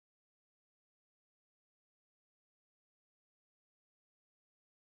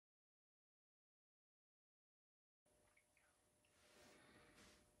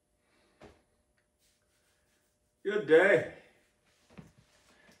Good day.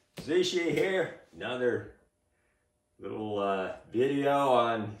 Zschiesche here. Another little video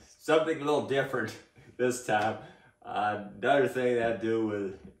on something a little different this time. Another thing that I do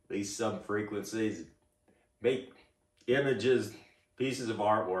with at least some frequencies, make images, pieces of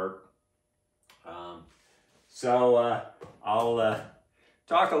artwork. I'll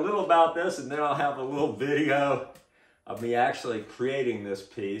talk a little about this, and then I'll have a little video of me actually creating this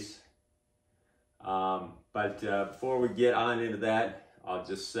piece. But before we get on into that, I'll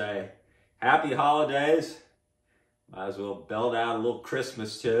just say happy holidays. Might as well belt out a little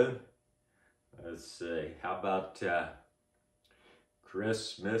Christmas tune. Let's see, how about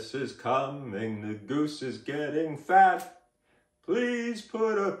Christmas is coming, the goose is getting fat. Please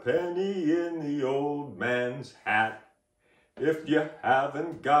put a penny in the old man's hat. If you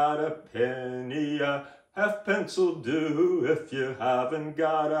haven't got a penny, a halfpence'll do. If you haven't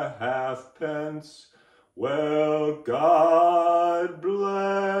got a halfpence, well, God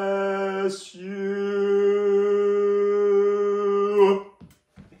bless you.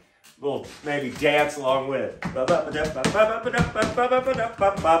 We'll maybe dance along with it.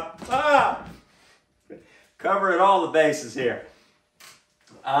 Covering all the bases here.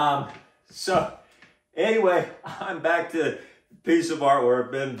 So anyway, I'm back to a piece of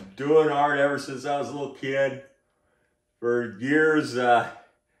artwork. Been doing art ever since I was a little kid. For years,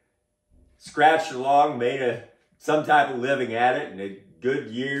 scratched along, made some type of living at it. And in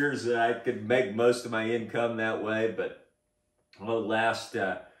good years, I could make most of my income that way. But the last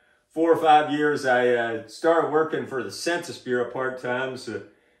 4 or 5 years, I started working for the Census Bureau part-time. So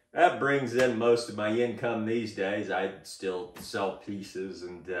that brings in most of my income these days. I still sell pieces,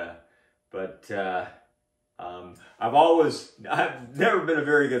 and I've never been a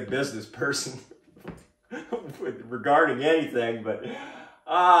very good business person regarding anything, but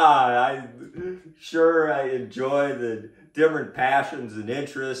I enjoy the different passions and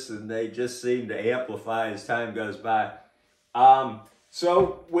interests, and they just seem to amplify as time goes by.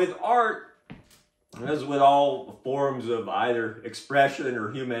 So with art, as with all forms of either expression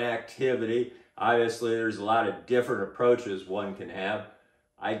or human activity, obviously there's a lot of different approaches one can have.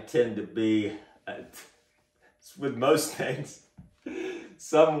 I tend to be, with most things,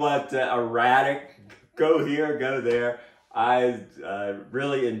 somewhat erratic. Go here, go there. I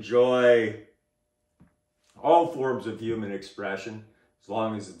really enjoy all forms of human expression, as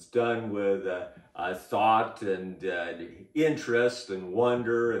long as it's done with thought and interest and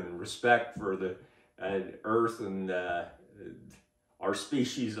wonder and respect for the Earth and our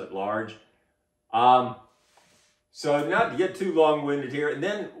species at large. So not to get too long-winded here, and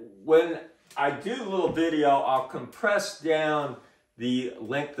then when I do a little video, I'll compress down the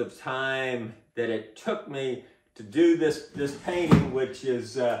length of time that it took me to do this painting, which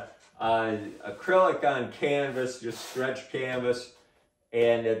is acrylic on canvas, just stretched canvas,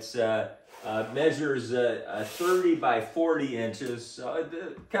 and it's measures 30 by 40 inches, so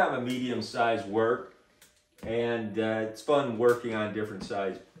kind of a medium-sized work, and it's fun working on different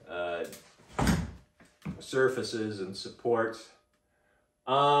size surfaces and supports.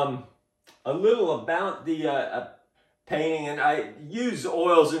 A little about the painting, and I use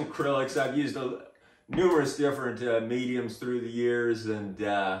oils and acrylics. I've used numerous different mediums through the years, and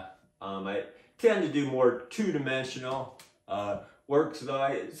I tend to do more two-dimensional works, though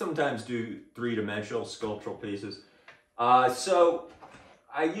I sometimes do three-dimensional sculptural pieces. So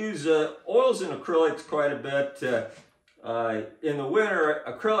I use oils and acrylics quite a bit. In the winter,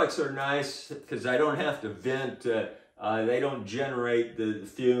 acrylics are nice because I don't have to vent. They don't generate the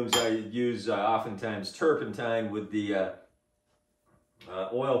fumes. I use oftentimes turpentine with the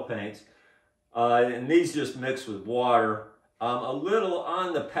oil paints. And these just mix with water. A little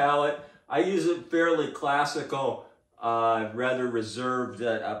on the palette. I use a fairly classical, rather reserved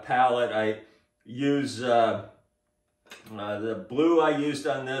palette. I use the blue I used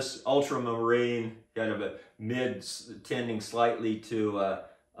on this, ultramarine, kind of a mid tending slightly to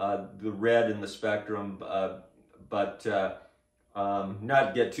the red in the spectrum, but not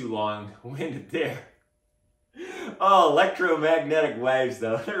to get too long-winded there. Oh, electromagnetic waves,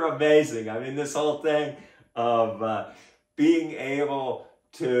 though, they're amazing. I mean, this whole thing of being able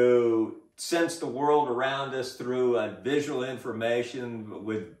to sense the world around us through visual information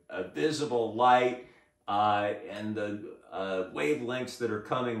with visible light, and the wavelengths that are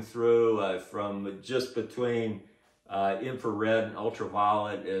coming through from just between infrared and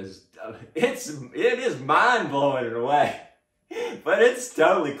ultraviolet it is mind-blowing in a way, but it's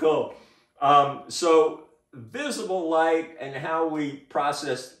totally cool. So visible light and how we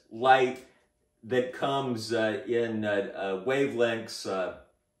process light that comes in wavelengths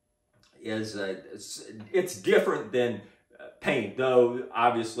is it's different than paint, though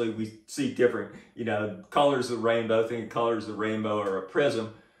obviously we see different, you know, colors of the rainbow, think colors of the rainbow or a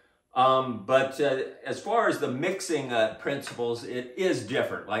prism. But as far as the mixing principles, it is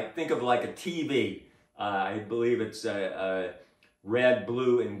different. Like, think of like a TV. I believe it's red,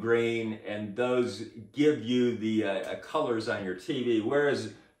 blue, and green, and those give you the colors on your TV.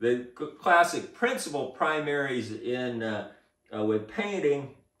 Whereas the classic principal primaries in with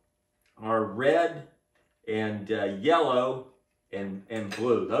painting are red and yellow and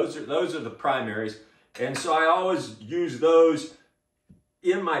blue. Those are the primaries, and so I always use those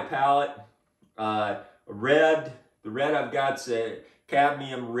in my palette. Red, the red I've got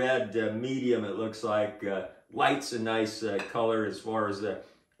cadmium red medium. It looks like light's a nice color as far as the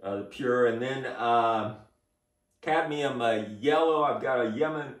pure, and then cadmium yellow. I've got a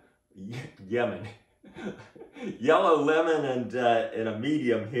Yemen yellow lemon and a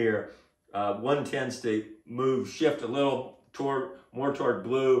medium here. One tends to shift a little more toward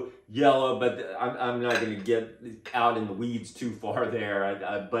blue, yellow, but I'm not going to get out in the weeds too far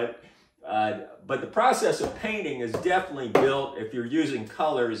there. But the process of painting is definitely built if you're using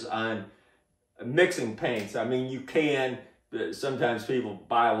colors on mixing paints. I mean, you can, sometimes people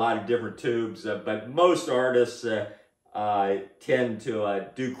buy a lot of different tubes, but most artists tend to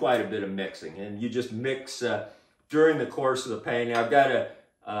do quite a bit of mixing, and you just mix during the course of the painting. I've got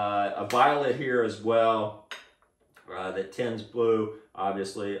a violet here as well that tends blue,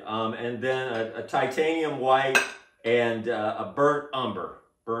 obviously, and then a titanium white and a burnt umber.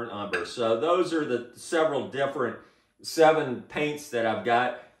 So those are the several different 7 paints that I've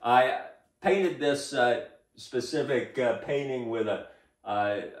got. I painted this specific painting with a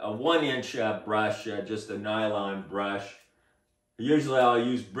 1-inch brush, just a nylon brush. Usually I'll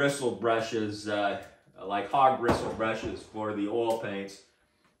use bristle brushes, like hog bristle brushes for the oil paints.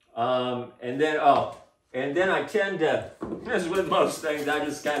 And then I tend to, as with most things, I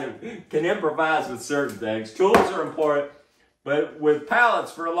just kind of can improvise with certain things. Tools are important, but with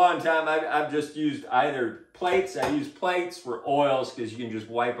palettes for a long time, I've just used either plates. I use plates for oils because you can just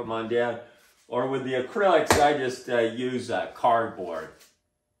wipe them on down. Or with the acrylics, I just use cardboard.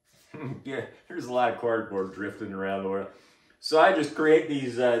 Yeah, there's a lot of cardboard drifting around the world. So I just create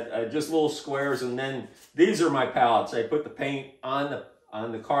these just little squares, and then these are my palettes. I put the paint on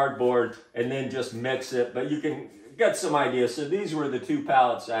the cardboard and then just mix it, but you can get some ideas. So these were the 2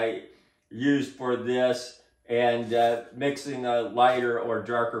 palettes I used for this, and mixing lighter or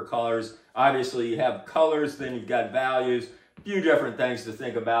darker colors. Obviously you have colors, then you've got values, a few different things to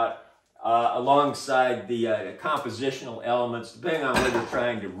think about. Alongside the compositional elements, depending on what you're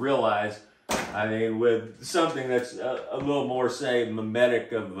trying to realize. I mean, with something that's a little more, say,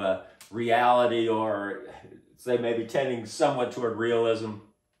 mimetic of reality, or say maybe tending somewhat toward realism,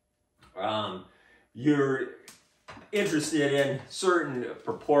 you're interested in certain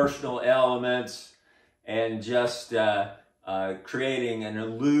proportional elements and just creating an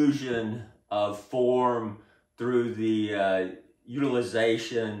illusion of form through the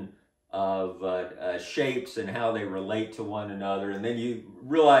utilization of shapes and how they relate to one another. And then you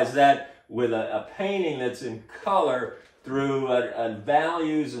realize that with a painting that's in color through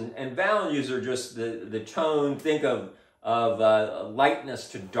values, and values are just the tone. Think of lightness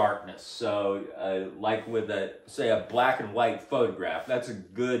to darkness. So like with say a black and white photograph, that's a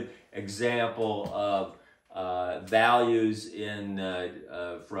good example of values in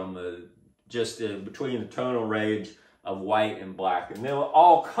from just between the tonal range of white and black. And then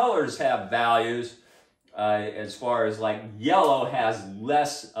all colors have values, as far as like yellow has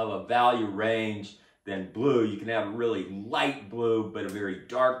less of a value range than blue. You can have a really light blue but a very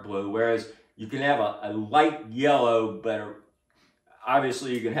dark blue, whereas you can have a light yellow, but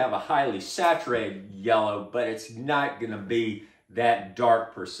obviously you can have a highly saturated yellow, but it's not going to be that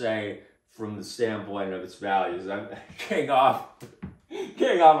dark per se from the standpoint of its values. I'm getting off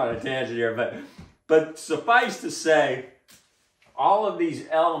on a tangent here, but suffice to say, all of these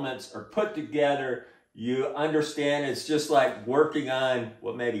elements are put together. You understand it's just like working on,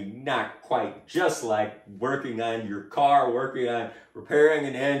 well, maybe not quite just like working on your car, working on repairing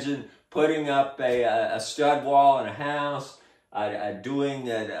an engine, putting up a stud wall in a house, doing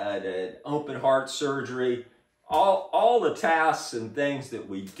an open heart surgery. All the tasks and things that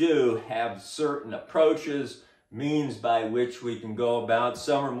we do have certain approaches, means by which we can go about.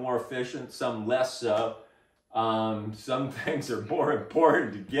 Some are more efficient, some less so. Some things are more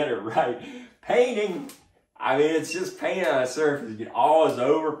important to get it right. Painting, I mean, it's just paint on a surface. You can always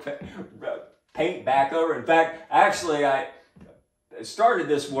paint back over. In fact, actually, I started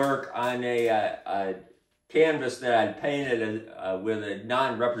this work on a canvas that I'd painted with a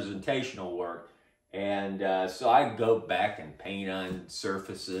non-representational work. And so I go back and paint on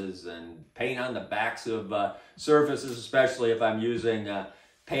surfaces and paint on the backs of surfaces, especially if I'm using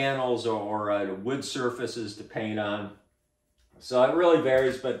panels or wood surfaces to paint on. So it really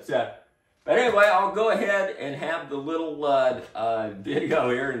varies, but anyway, I'll go ahead and have the little video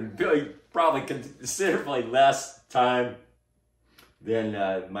here, and probably considerably less time than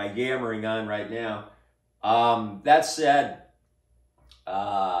my yammering on right now. That said,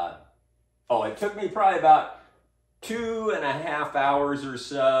 it took me probably about 2.5 hours or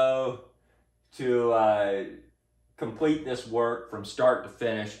so to complete this work from start to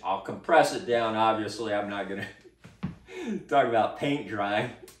finish. I'll compress it down. Obviously, I'm not going to talk about paint drying.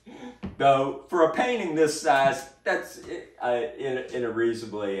 Though, for a painting this size, that's in a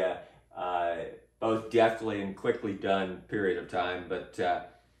reasonably both deftly and quickly done period of time. But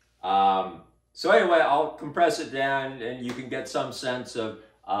so anyway, I'll compress it down, and you can get some sense of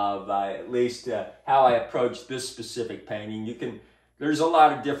at least how I approach this specific painting. There's a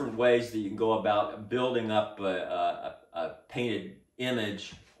lot of different ways that you can go about building up a painted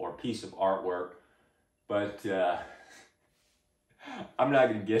image or piece of artwork, but I'm not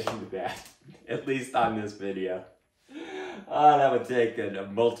going to get into that, at least on this video. That would take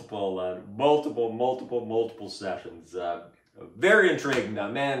multiple sessions. Very intriguing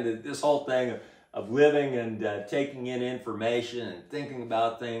though, man. This whole thing of living and taking in information and thinking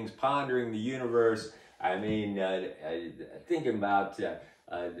about things, pondering the universe. I mean, thinking about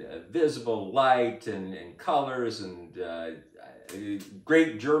visible light and colors, and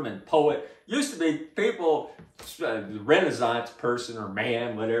great German poet. Used to be people, Renaissance person or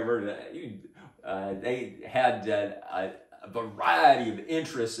man, whatever, they had a variety of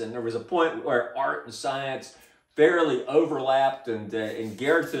interests, and there was a point where art and science fairly overlapped, and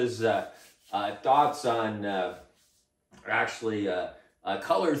Goethe's thoughts on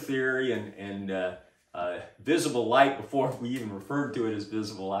color theory and visible light, before we even referred to it as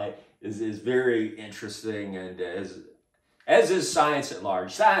visible light, is very interesting, and as is science at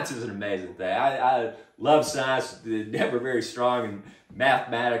large. Science is an amazing thing. I love science. Never very strong in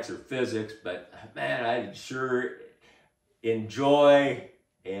mathematics or physics, but man, I sure enjoy.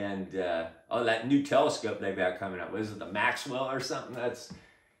 And that new telescope they've got coming up, was it the Maxwell or something?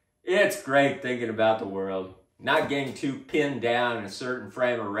 It's great thinking about the world, not getting too pinned down in a certain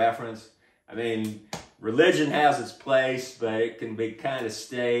frame of reference. I mean, religion has its place, but it can be kind of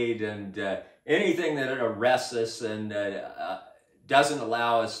staid, and anything that arrests us and doesn't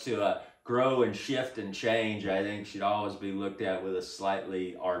allow us to grow and shift and change, I think should always be looked at with a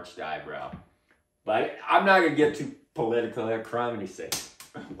slightly arched eyebrow. But I'm not going to get too political there, criminy sake.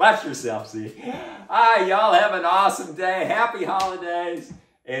 Watch yourself, see. Y'all have an awesome day. Happy holidays.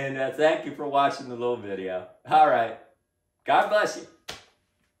 And thank you for watching the little video. All right. God bless you.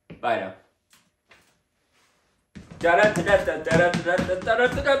 Bye now.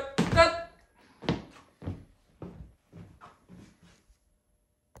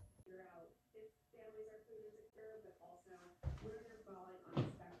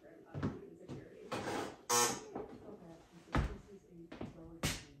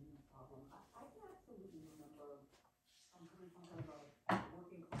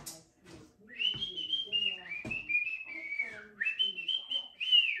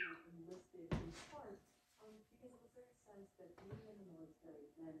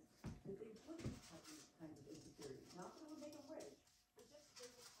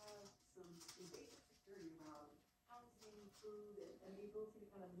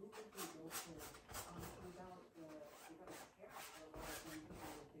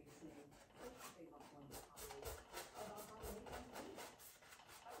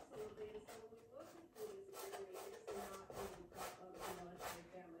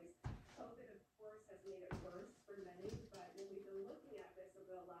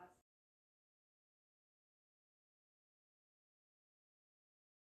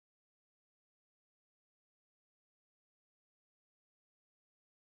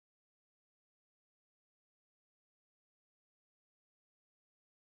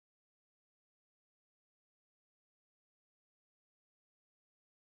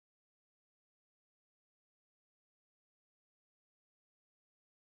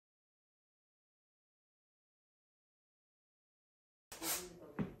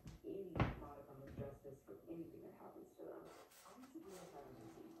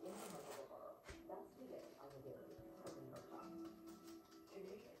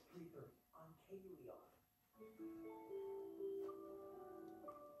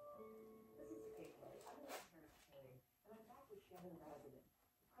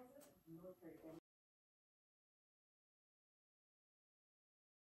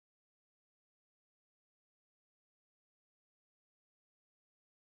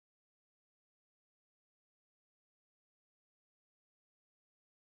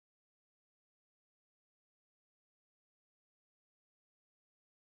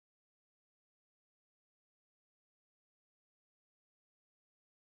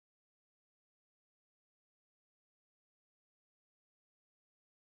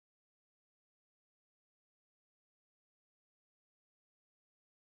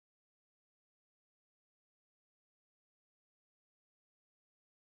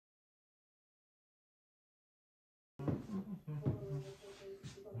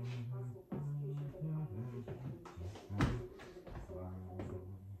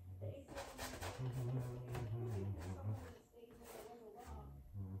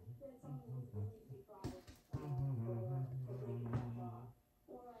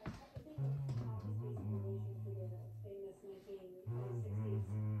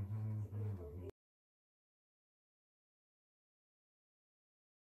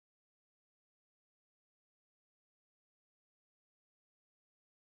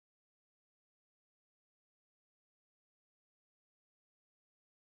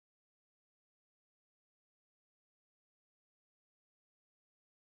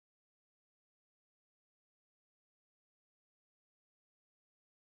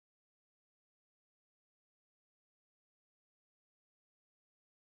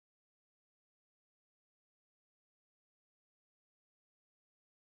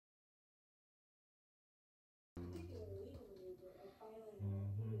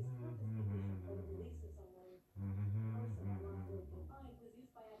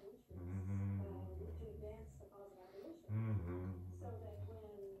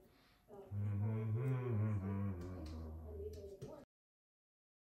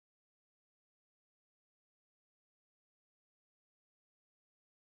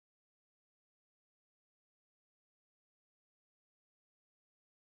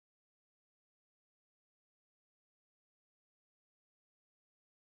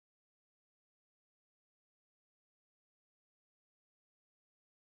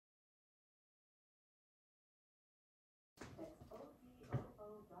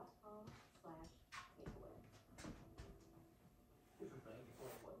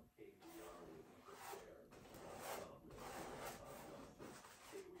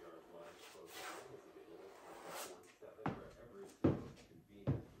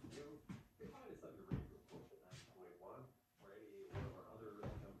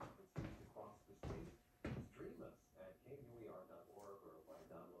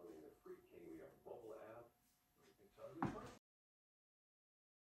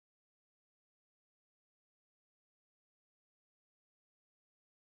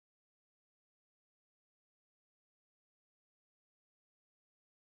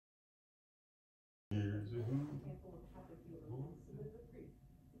 here's a who.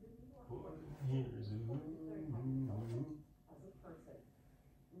 Horton, here's a who.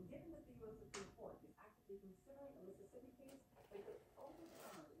 Given that the U.S. Supreme Court is actively considering a Mississippi case that could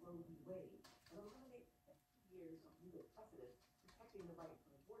overturn Roe v. Wade and eliminate 50 years of legal precedent protecting the right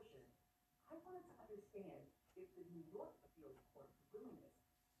from abortion, I wanted to understand if the New York Appeals Court's willingness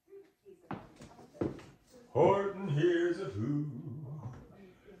through the case of Horton, here's a who.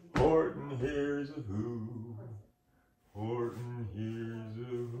 Horton, here's a who. Horton, here's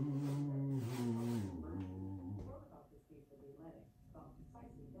a who. about this case for the Atlantic about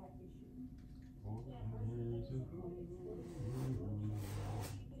precisely that issue. Horton, here's a who.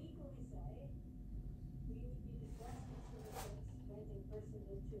 You could equally say we would be distressed if someone was granting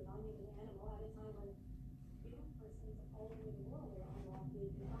personhood to an unhuman animal at a time when human persons all over the world are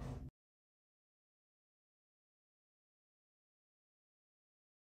unlawfully confined.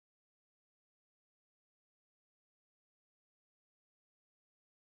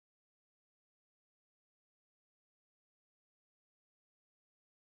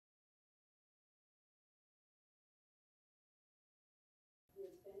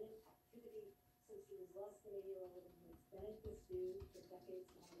 There's been an activity since he was less than a year old, and he's been at this dude for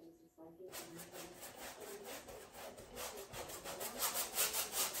decades now, and since 1979.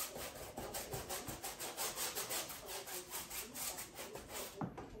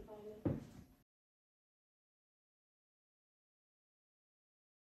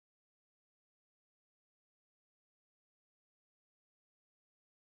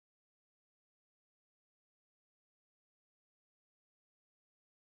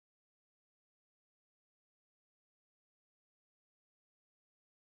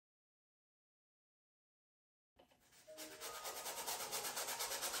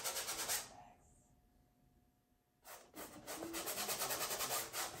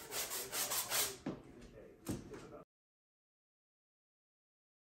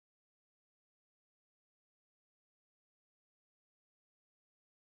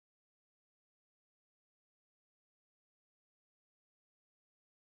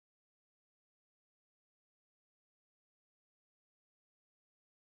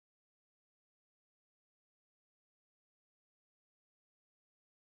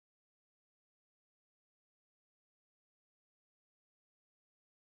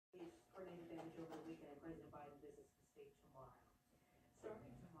 For an advantage over the weekend, President Biden visits the state tomorrow.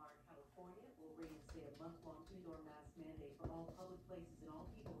 Starting tomorrow, California will reinstate a month-long indoor mask mandate for all public places and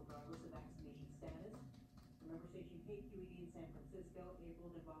all people regardless of vaccination status. Remember station KQED in San Francisco, April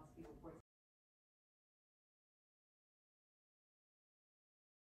Devonsky reports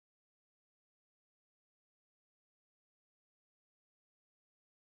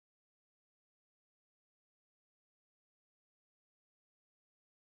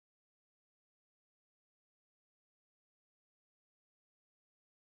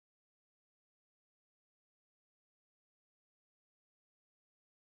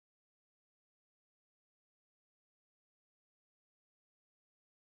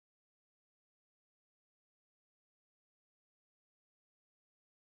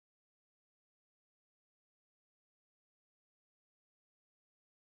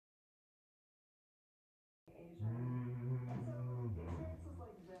Asia. And so experiences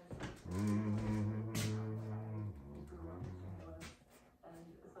like this, grew up in St. Louis,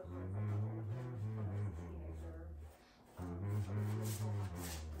 and especially as a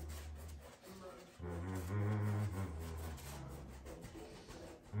teenager,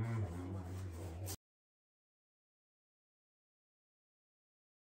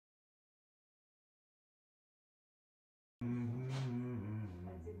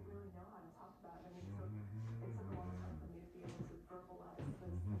 I didn't really know how to talk about it. I mean, it took a long time for me to be able to verbalize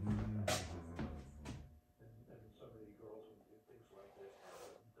this. And so many girls, when things like this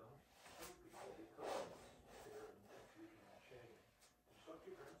happen, don't tell people because they're in confusion and shame. Did you talk to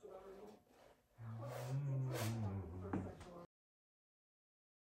your parents about it at all? Well, I did talk about the first sexual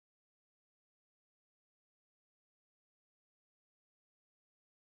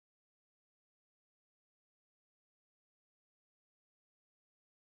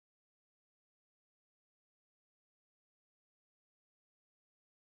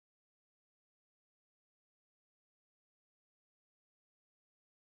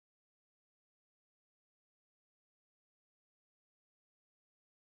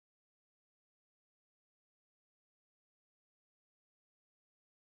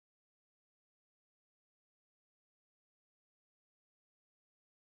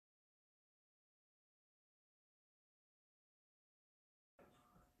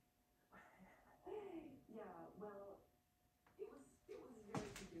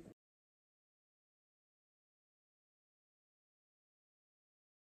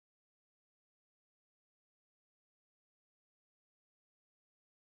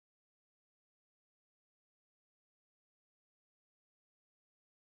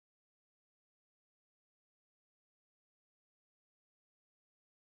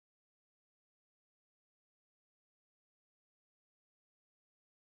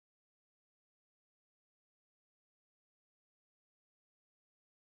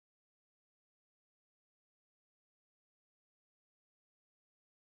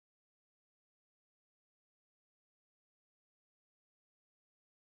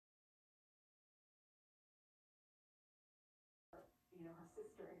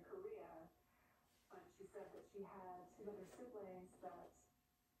said that she had two other siblings that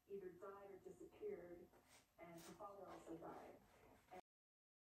either died or disappeared, and her father also died.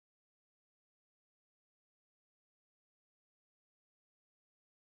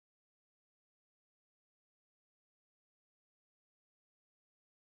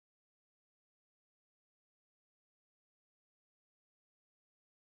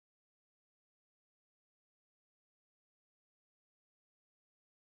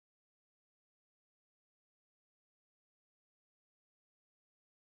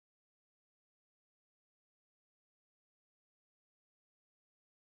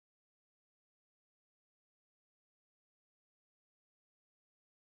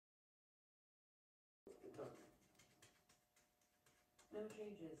 Kentucky. No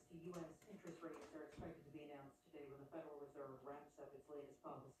changes to U.S. interest rates are expected to be announced today when the Federal Reserve wraps up its latest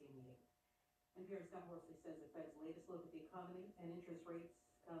policy meeting. NPR's Scott Horsley says the Fed's latest look at the economy and interest rates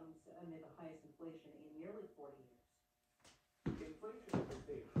comes amid the highest inflation in nearly 40 years. Inflation has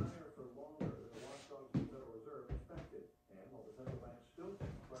stayed higher for longer than the watchdogs of the Federal Reserve expected. And while the central bank still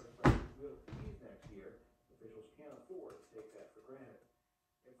thinks credit prices will ease next year, officials can't afford to take that for granted.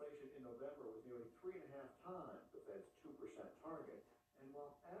 Inflation in November was nearly 3.5 times the Fed's 2% target. And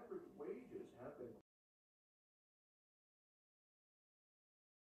while average wages have been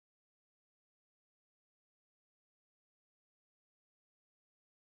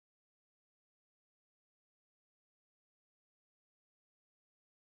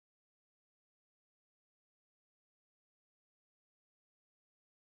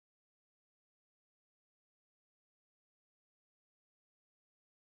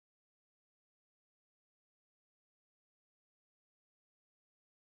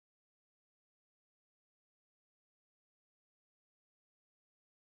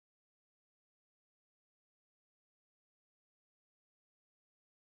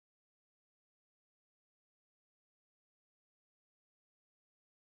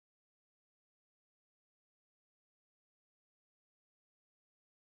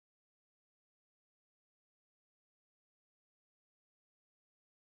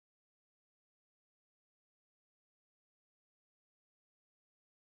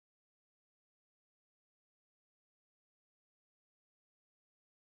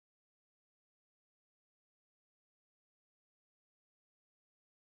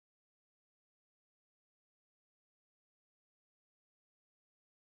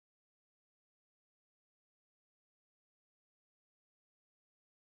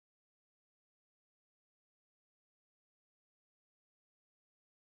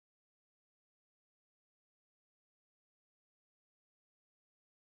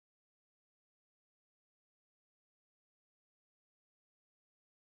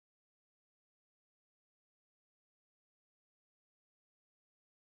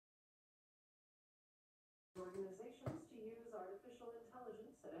Organizations to use artificial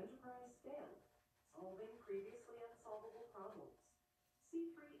intelligence at enterprise scale, solving previously unsolvable problems.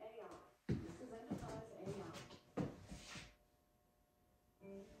 C3 AI. This is enterprise AI.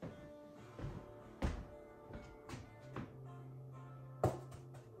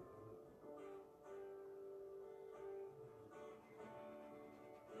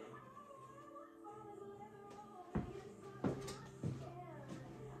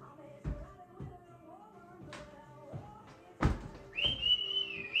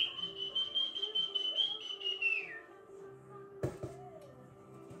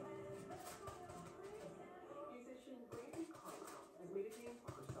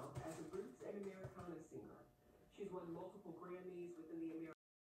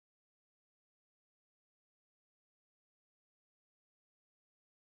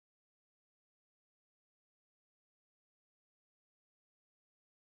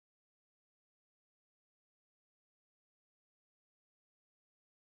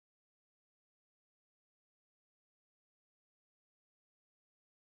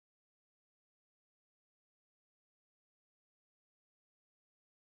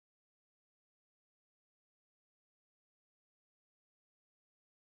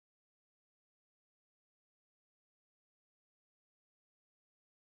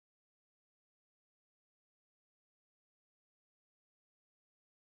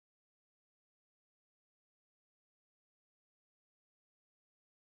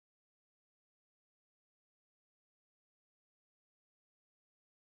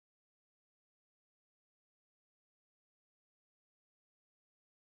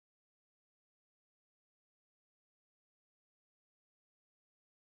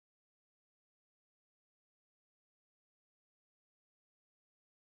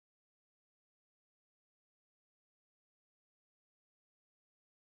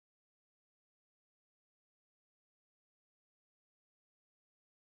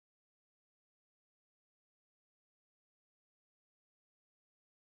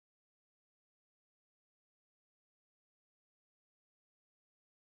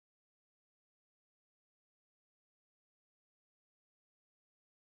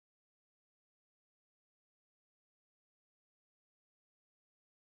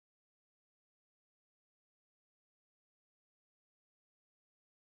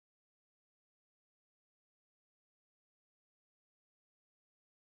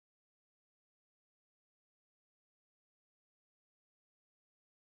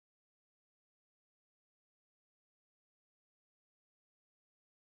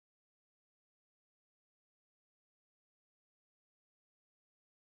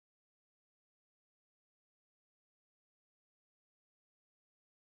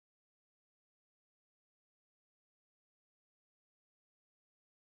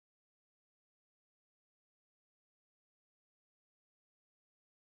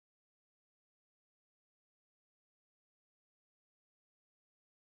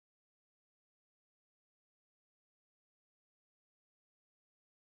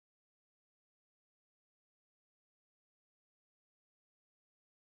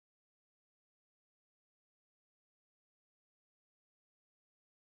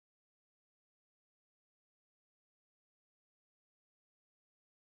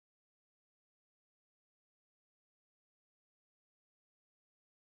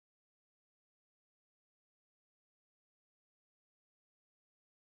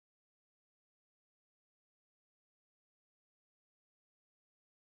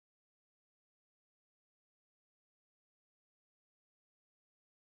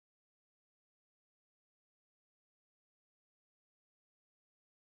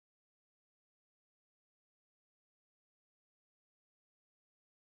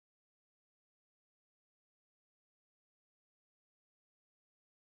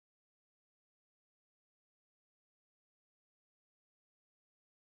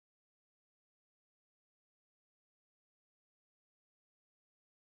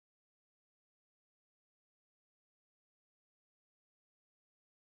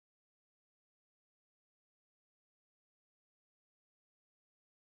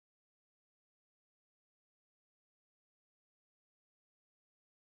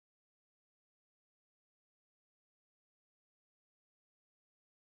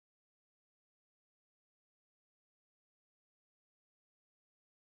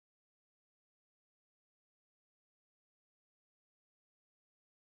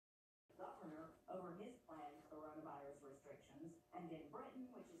 And in Britain,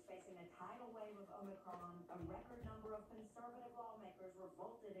 which is facing a tidal wave of Omicron, a record number of conservative lawmakers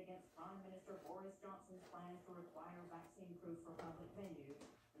revolted against Prime Minister Boris Johnson's plans to require vaccine proof for public venues.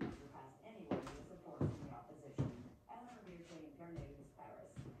 The measure passed anyway with support from the opposition. Eleanor Beardsley, NPR News, Paris.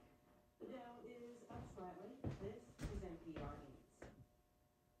 The Dow is up slightly. This is NPR News.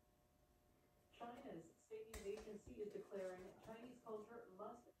 China's state news agency is declaring Chinese culture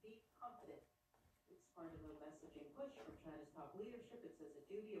must be confident. It's part of a messaging push from China's top leadership. It says the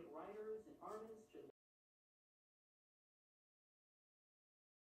duty of writers and artists should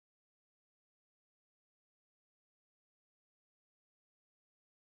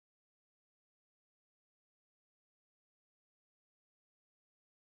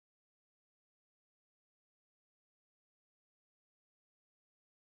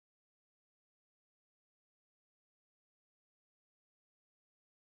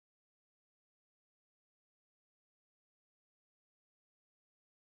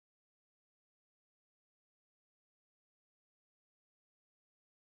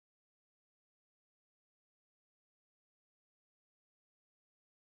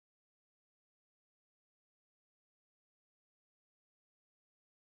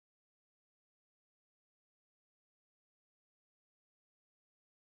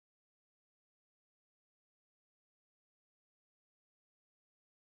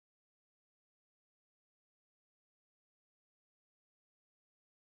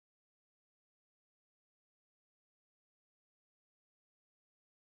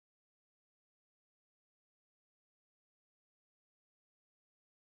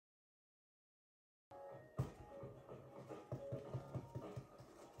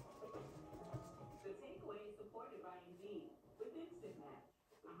The takeaway is supported by Indeed with Instant Match,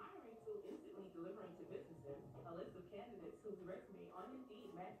 a hiring tool instantly delivering to businesses a list of candidates whose resume on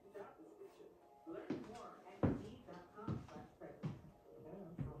Indeed match the job description. Learn more at Indeed.com/credit.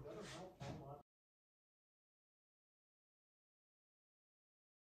 And for better health online.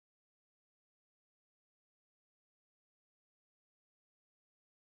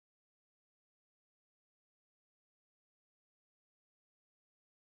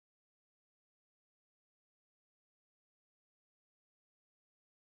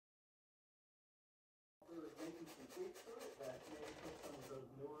 We're making some tweaks to it that may put some of those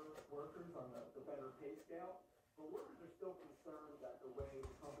newer workers on the better pay scale. But workers are still concerned that the way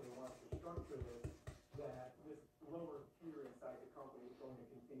the company wants to structure this, that this lower tier inside the company is going to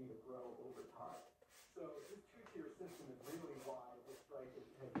continue to grow over time. So this two-tier system is really why this strike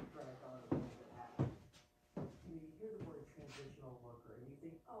has dragged on as long as it has. You hear the word transitional worker and you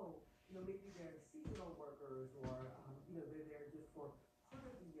think, oh, maybe they're seasonal workers or, they're there just for part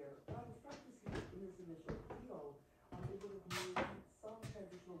of the year. But I was starting to see in this initial appeal, it would have moved